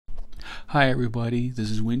Hi, everybody. This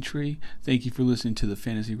is Wintry. Thank you for listening to the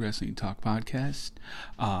Fantasy Wrestling Talk podcast.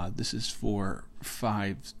 This is for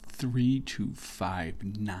 5-3 to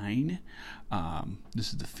 5-9.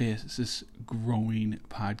 This is the fastest growing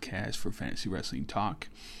podcast for Fantasy Wrestling Talk.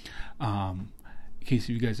 In case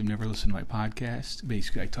you guys have never listened to my podcast,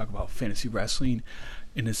 basically I talk about fantasy wrestling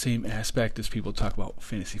in the same aspect as people talk about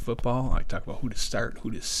fantasy football. I talk about who to start,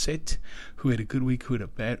 who to sit, who had a good week, who had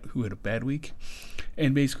a bad week,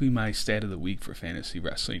 and basically my stat of the week for fantasy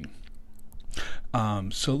wrestling.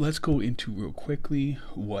 So let's go into real quickly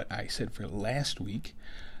what I said for last week.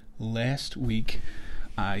 Last week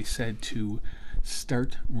I said to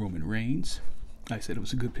start Roman Reigns. I said it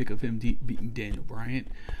was a good pick of him beating Daniel Bryan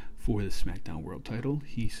for the SmackDown World title.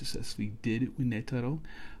 He successfully did win that title.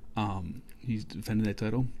 He's defended that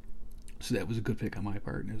title. So that was a good pick on my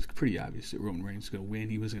part. And it was pretty obvious that Roman Reigns was going to win.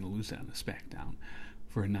 He was going to lose that on the SmackDown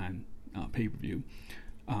for a non-pay-per-view.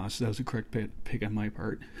 So that was a correct pick on my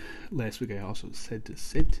part. Last week I also said to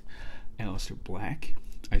sit Aleister Black.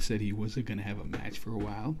 I said he wasn't going to have a match for a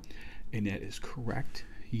while. And that is correct.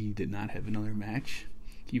 He did not have another match.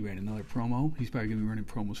 He ran another promo. He's probably going to be running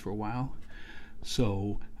promos for a while.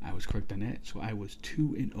 So I was correct on that. So I was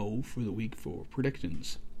 2-0 for the week for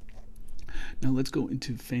predictions. Now let's go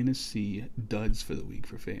into fantasy duds for the week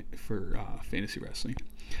for fantasy wrestling.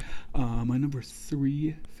 My number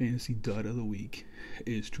 3 fantasy dud of the week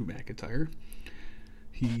is Drew McIntyre.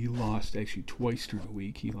 He lost actually twice during the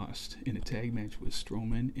week. He lost in a tag match with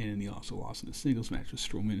Strowman, and he also lost in a singles match with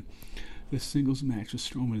Strowman. The singles match with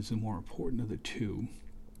Strowman is the more important of the two,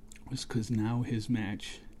 because now his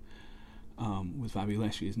match with Bobby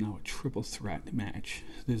Lashley is now a triple threat match.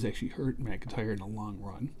 This actually hurt McIntyre in the long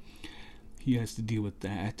run. He has to deal with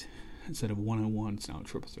that. Instead of one-on-one, it's now a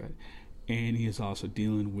triple threat. And he is also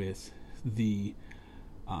dealing with the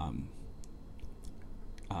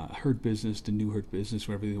Hurt Business, the new Hurt Business,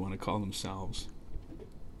 whatever they want to call themselves.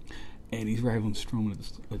 And he's rivaling Strowman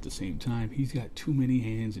at the same time. He's got too many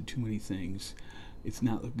hands and too many things. It's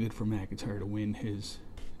not good for McIntyre to win his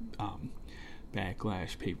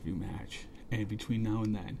Backlash pay-per-view match. And between now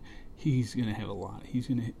and then, he's going to have a lot. He's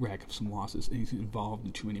going to rack up some losses, and he's involved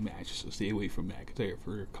in too many matches, so stay away from McIntyre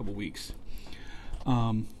for a couple weeks.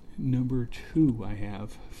 Number 2 I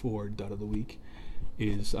have for dud of the week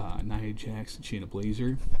is Nia Jax and Shayna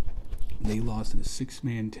Baszler. They lost in a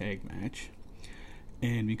 6-man tag match,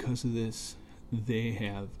 and because of this, they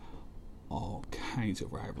have all kinds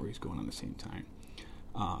of rivalries going on at the same time.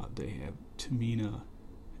 They have Tamina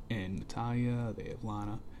and Natalya, they have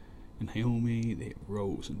Lana and Naomi, they have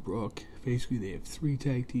Rose and Brooke. Basically, they have 3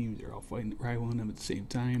 tag teams. They're all fighting, rivaling them at the same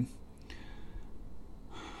time.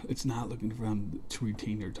 It's not looking for them to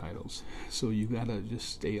retain their titles. So you gotta just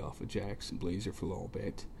stay off of Jax and Baszler for a little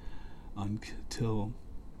bit until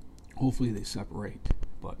hopefully they separate.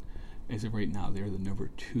 But as of right now, they're the number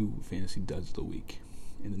 2 fantasy duds of the week.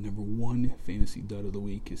 And the number 1 fantasy dud of the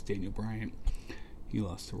week is Daniel Bryan. He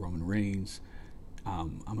lost to Roman Reigns.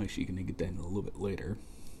 I'm actually going to get that in a little bit later.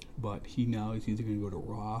 But he now is either going to go to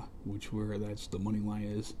Raw, where that's the money line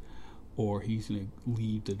is, or he's going to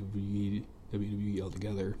leave the WWE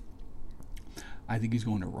altogether. I think he's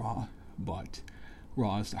going to Raw, but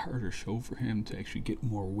Raw is the harder show for him to actually get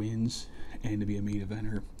more wins and to be a main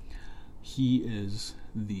eventer. He is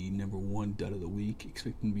the number 1 dud of the week.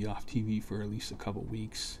 Expect him to be off TV for at least a couple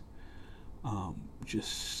weeks.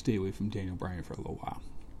 Just stay away from Daniel Bryan for a little while.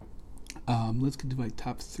 Let's get to my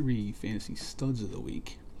top 3 fantasy studs of the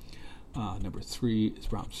week. Number 3 is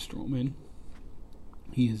Braun Strowman.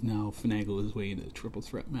 He has now finagled his way into a triple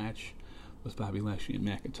threat match with Bobby Lashley and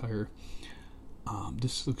McIntyre.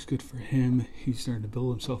 This looks good for him. He's starting to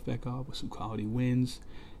build himself back up with some quality wins.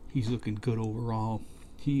 He's looking good overall.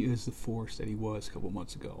 He is the force that he was a couple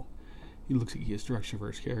months ago. He looks like he has direction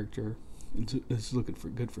for his character. It's looking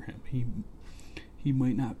good for him. He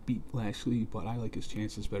might not beat Lashley, but I like his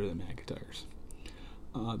chances better than McIntyre's.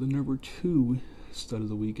 The number 2 stud of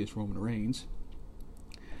the week is Roman Reigns.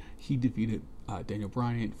 He defeated Daniel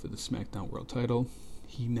Bryan for the SmackDown World title.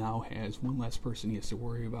 He now has one less person he has to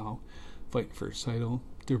worry about fighting for his title.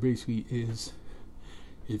 There basically is,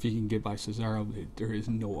 if he can get by Cesaro, there is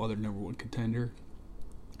no other number 1 contender.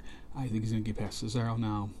 I think he's going to get past Cesaro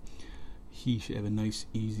now. He should have a nice,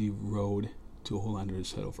 easy road to hold on to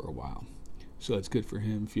his title for a while. So that's good for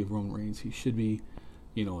him. If you have Roman Reigns, he should be,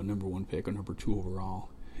 a number 1 pick or number 2 overall.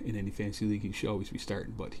 In any fantasy league, he should always be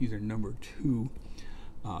starting. But he's our number 2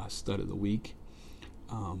 stud of the week.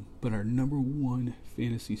 But our number 1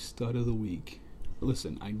 fantasy stud of the week.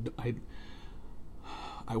 Listen, I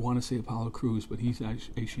want to say Apollo Crews, but he's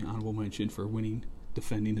actually an honorable mention for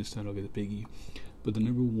defending his title against Big E. But the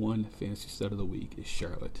number one fantasy stud of the week is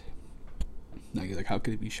Charlotte. Now you're like, how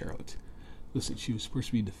could it be Charlotte? Listen, she was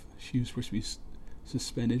supposed to be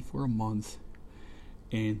suspended for a month,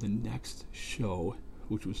 and the next show,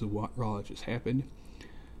 which was the Raw that just happened,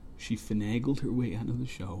 she finagled her way onto the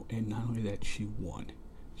show, and not only that, she won.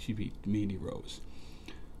 She beat Mandy Rose.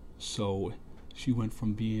 So she went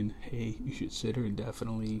from being, hey, you should sit her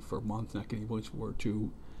indefinitely for a month, not getting voice for her,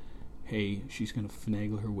 to, hey, she's going to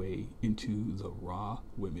finagle her way into the Raw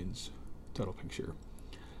Women's title picture.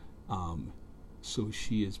 So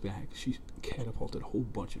she is back. She catapulted a whole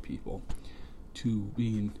bunch of people to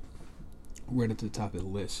being right at the top of the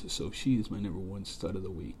list. So she is my number one stud of the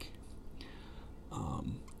week.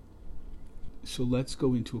 So let's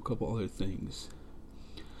go into a couple other things.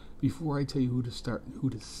 Before I tell you who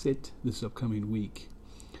to sit this upcoming week,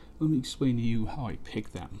 let me explain to you how I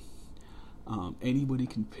pick them. Anybody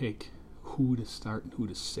can pick who to start and who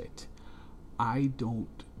to sit. I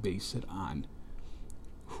don't base it on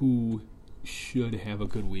who should have a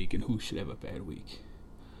good week and who should have a bad week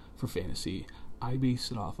for fantasy. I base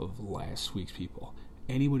it off of last week's people.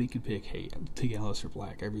 Anybody can pick, hey, take Aleister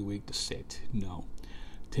Black every week to sit. No.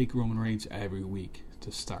 Take Roman Reigns every week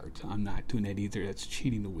to start. I'm not doing that either. That's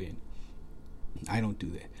cheating to win. I don't do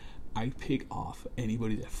that. I pick off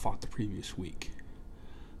anybody that fought the previous week.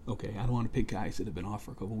 Okay, I don't want to pick guys that have been off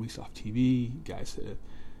for a couple weeks off TV, guys that,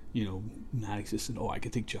 not existent. Oh, I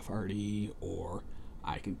could take Jeff Hardy, or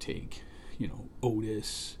I can take,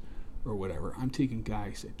 Otis, or whatever. I'm taking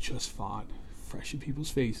guys that just fought, fresh in people's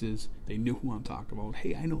faces. They knew who I'm talking about.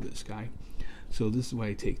 Hey, I know this guy. So this is why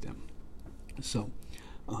I take them. So,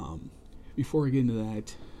 before I get into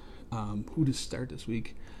that, who to start this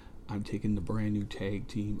week, I'm taking the brand new tag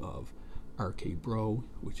team of RK Bro,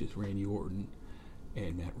 which is Randy Orton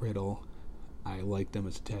and Matt Riddle. I like them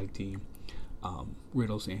as a tag team.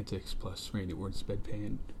 Riddle's antics plus Randy Orton's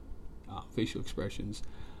bedpan facial expressions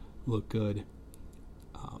look good.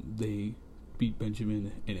 They beat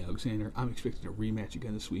Benjamin and Alexander. I'm expecting a rematch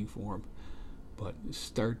again this week for them, but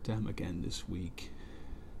start them again this week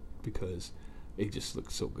because they just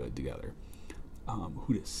look so good together.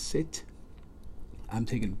 Who to sit? I'm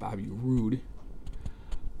taking Bobby Roode.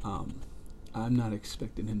 I'm not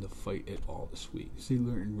expecting him to fight at all this week.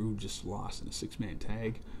 Ziggler and Roode just lost in a 6-man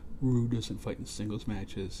tag. Roode doesn't fight in singles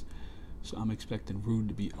matches, so I'm expecting Roode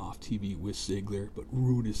to be off TV with Ziggler, but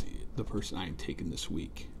Roode is the person I'm taking this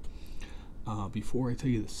week. Before I tell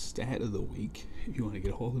you the stat of the week, if you want to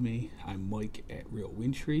get a hold of me, I'm Mike at Real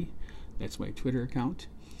Wintry. That's my Twitter account.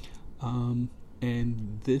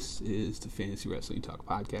 And this is the Fantasy Wrestling Talk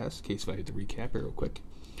podcast, in case if I had to recap it real quick.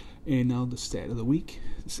 And now the stat of the week.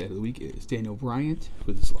 The stat of the week is Daniel Bryan,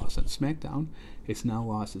 with his loss on SmackDown, has now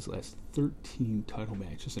lost his last 13 title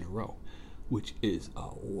matches in a row, which is a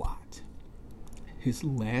lot. His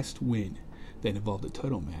last win that involved a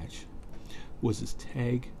title match was his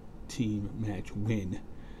tag team match win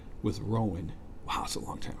with Rowan. Wow, it's a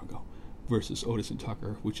long time ago. Versus Otis and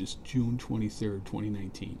Tucker, which is June 23rd,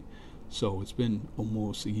 2019. So it's been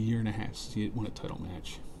almost a year and a half since he won a title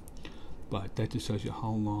match. But that just tells you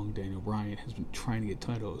how long Daniel Bryan has been trying to get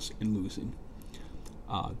titles and losing.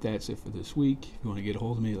 That's it for this week. If you want to get a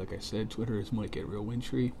hold of me, like I said, Twitter is Mike at Real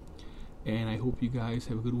Wintry. And I hope you guys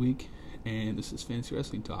have a good week. And this is Fantasy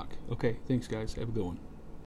Wrestling Talk. Okay, thanks guys. Have a good one.